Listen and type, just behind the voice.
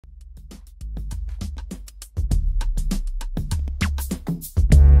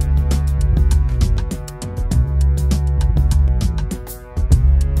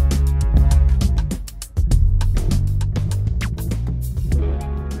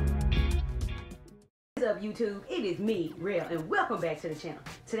What's up, YouTube? It is me, Real, and welcome back to the channel.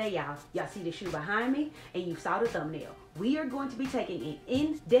 Today, y'all see the shoe behind me, and you saw the thumbnail. We are going to be taking an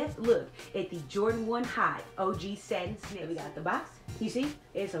in-depth look at the Jordan 1 High OG Satin Snake. We got the box. You see,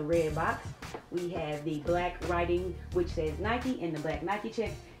 it's a red box. We have the black writing, which says Nike, and the black Nike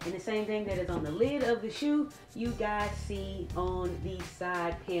check. And the same thing that is on the lid of the shoe, you guys see on the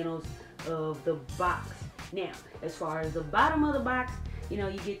side panels of the box. Now, as far as the bottom of the box, you know,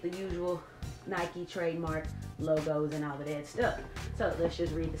 you get the usual Nike trademark logos and all of that stuff. So let's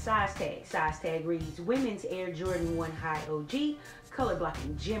just read the size tag. Size tag reads Women's Air Jordan 1 High OG, color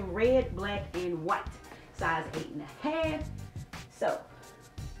blocking gem red, black, and white. Size 8.5. So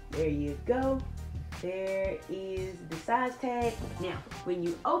there you go. There is the size tag. Now, when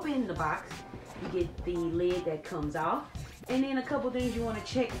you open the box, you get the lid that comes off. And then a couple things you want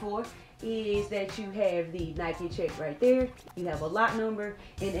to check for is that you have the Nike check right there. You have a lot number,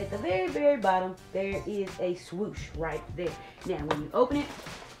 and at the very, very bottom, there is a swoosh right there. Now, when you open it,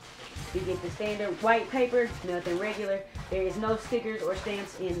 you get the standard white paper, nothing regular. There is no stickers or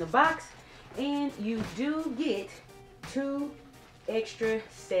stamps in the box, and you do get 2 extra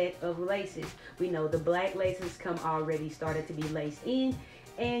set of laces. We know the black laces come already started to be laced in,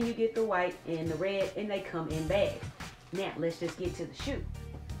 and you get the white and the red, and they come in bags. Now, let's just get to the shoe.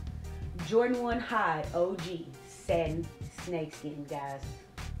 Jordan 1 High OG Satin Snakeskin, guys.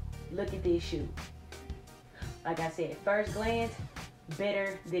 Look at this shoe. Like I said, first glance,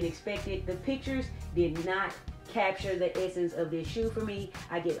 better than expected. The pictures did not capture the essence of this shoe for me.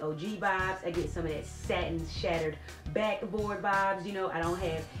 I get OG vibes. I get some of that satin shattered backboard vibes. You know, I don't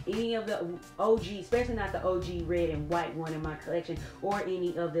have any of the OG, especially not the OG red and white one in my collection, or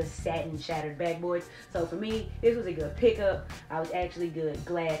any of the satin shattered backboards. So for me, this was a good pickup. I was actually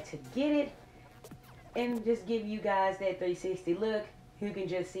glad to get it and just give you guys that 360 look. You can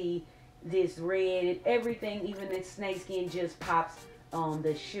just see this red and everything, even the snakeskin just pops on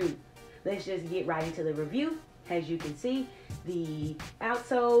the shoe. Let's just get right into the review. As you can see, the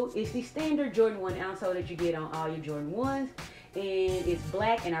outsole is the standard Jordan 1 outsole that you get on all your Jordan 1s. And it's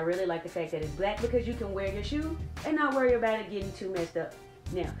black, and I really like the fact that it's black because you can wear your shoe and not worry about it getting too messed up.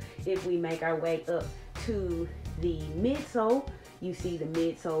 Now, if we make our way up to the midsole, you see the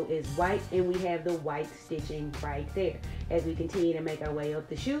midsole is white, and we have the white stitching right there. As we continue to make our way up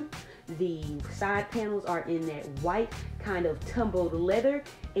the shoe, the side panels are in that white kind of tumbled leather,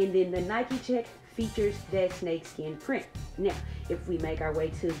 and then the Nike check features that snakeskin print. Now, if we make our way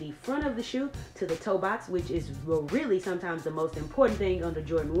to the front of the shoe, to the toe box, which is really sometimes the most important thing on the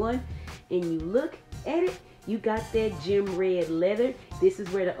Jordan 1, and you look at it, you got that gem red leather. This is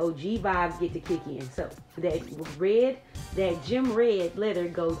where the OG vibes get to kick in. So that gem red leather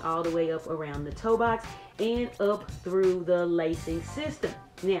goes all the way up around the toe box and up through the lacing system.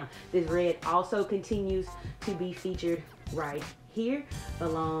 Now, this red also continues to be featured right here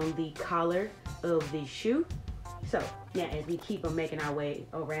along the collar of the shoe. So now, as we keep on making our way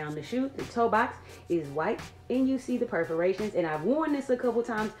around the shoe, the toe box is white, and you see the perforations. And I've worn this a couple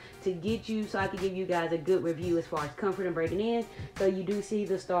times to get you, so I can give you guys a good review as far as comfort and breaking in. So you do see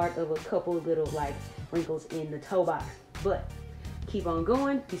the start of a couple of little like wrinkles in the toe box. But keep on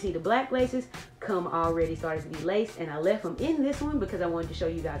going. You see the black laces come already started to be laced, and I left them in this one because I wanted to show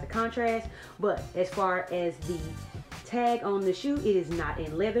you guys a contrast. But as far as the tag on the shoe, it is not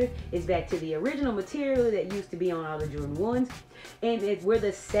in leather. It's back to the original material that used to be on all the Jordan 1s, and it's where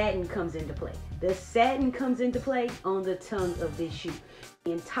the satin comes into play. The satin comes into play on the tongue of this shoe.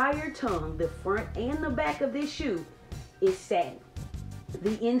 The entire tongue, the front and the back of this shoe, is satin.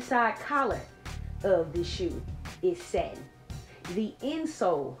 The inside collar of the shoe is satin. The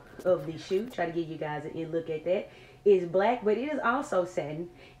insole of the shoe, try to give you guys a look at that, is black, but it is also satin,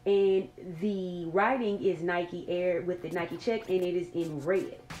 and the writing is Nike Air with the Nike check, and it is in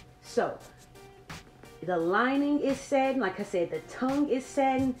red. So the lining is satin, like I said, the tongue is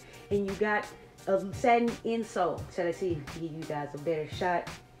satin, and you got a satin insole. Should I see, give you guys a better shot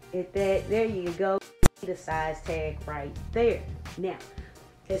at that? There you go. The size tag right there. Now,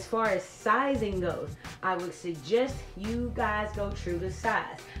 as far as sizing goes, I would suggest you guys go true to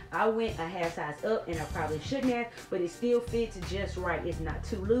size. I went a half size up, and I probably shouldn't have, but it still fits just right. It's not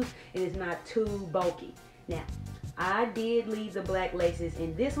too loose, and it's not too bulky. Now, I did leave the black laces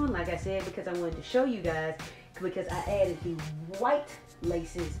in this one, like I said, because I wanted to show you guys, because I added the white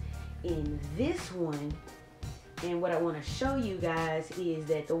laces in this one. And what I want to show you guys is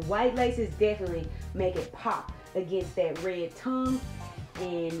that the white laces definitely make it pop against that red tongue.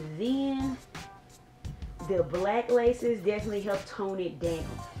 And then The black laces definitely help tone it down.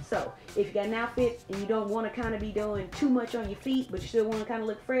 So if you got an outfit and you don't want to kind of be doing too much on your feet, but you still want to kind of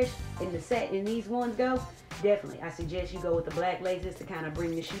look fresh, and these ones go, definitely I suggest you go with the black laces to kind of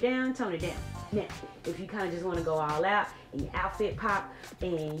bring the shoe down, tone it down. Now, if you kind of just want to go all out and your outfit pop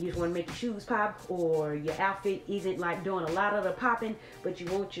and you just want to make your shoes pop, or your outfit isn't like doing a lot of the popping, but you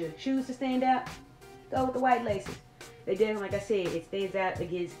want your shoes to stand out, go with the white laces. They definitely, like I said, it stands out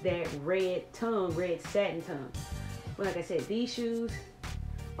against that red satin tongue. But like I said, these shoes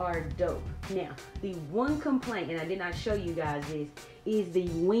are dope. Now, the one complaint, and I did not show you guys this, is the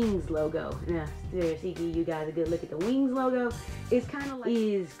Wmns logo. Now, seriously, give you guys a good look at the Wmns logo. It's kind of like,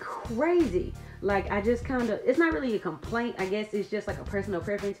 is crazy. Like, I just kind of, it's not really a complaint. I guess it's just like a personal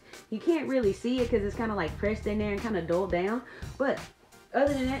preference. You can't really see it because it's kind of like pressed in there and kind of dulled down. But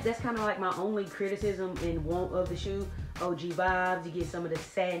other than that, that's kind of like my only criticism and want of the shoe. OG vibes. You get some of the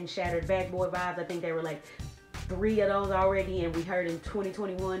satin shattered backboard vibes. I think there were like 3 of those already, and we heard in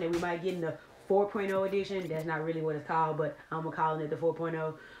 2021 that we might get in the 4.0 edition. That's not really what it's called, but I'm gonna call it the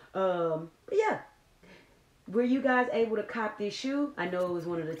 4.0. But yeah, were you guys able to cop this shoe? I know it was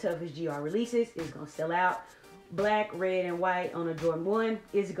one of the toughest GR releases. It's gonna sell out. Black, red, and white on a Jordan 1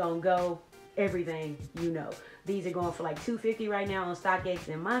 is gonna go everything you know. These are going for like $250 right now on StockX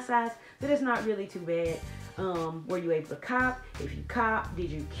in my size, so that's not really too bad. Were you able to cop? If you cop, did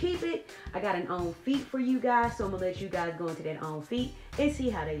you keep it? I got an on feet for you guys, so I'm gonna let you guys go into that on feet and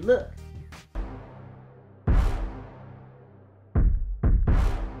see how they look.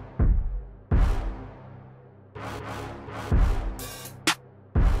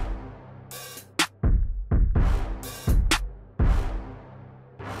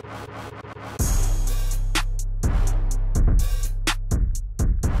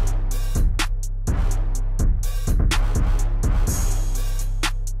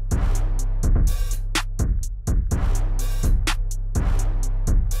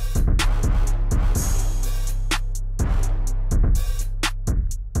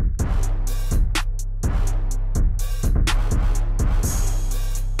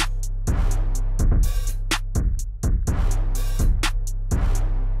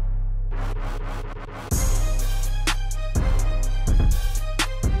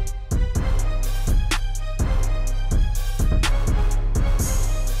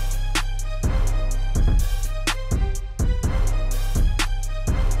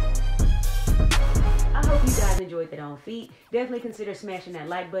 Enjoyed that on feet. Definitely consider smashing that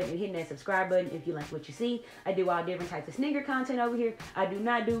like button and hitting that subscribe button if you like what you see. I do all different types of sneaker content over here. I do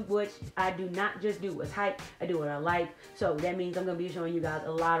not just do what's hype. I do what I like. So that means I'm gonna be showing you guys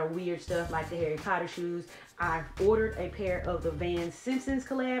a lot of weird stuff like the Harry Potter shoes. I ordered a pair of the Vans Simpsons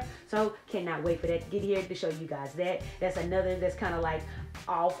collab, so cannot wait for that to get here to show you guys that. That's another that's kind of like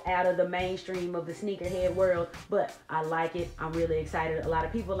off out of the mainstream of the sneakerhead world, but I like it. I'm really excited. A lot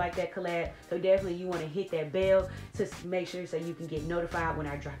of people like that collab, so definitely you want to hit that bell to make sure so you can get notified when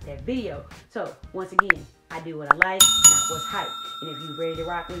I drop that video. So once again, I do what I like, not what's hype. And if you're ready to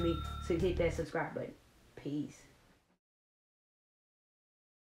rock with me, so hit that subscribe button. Peace.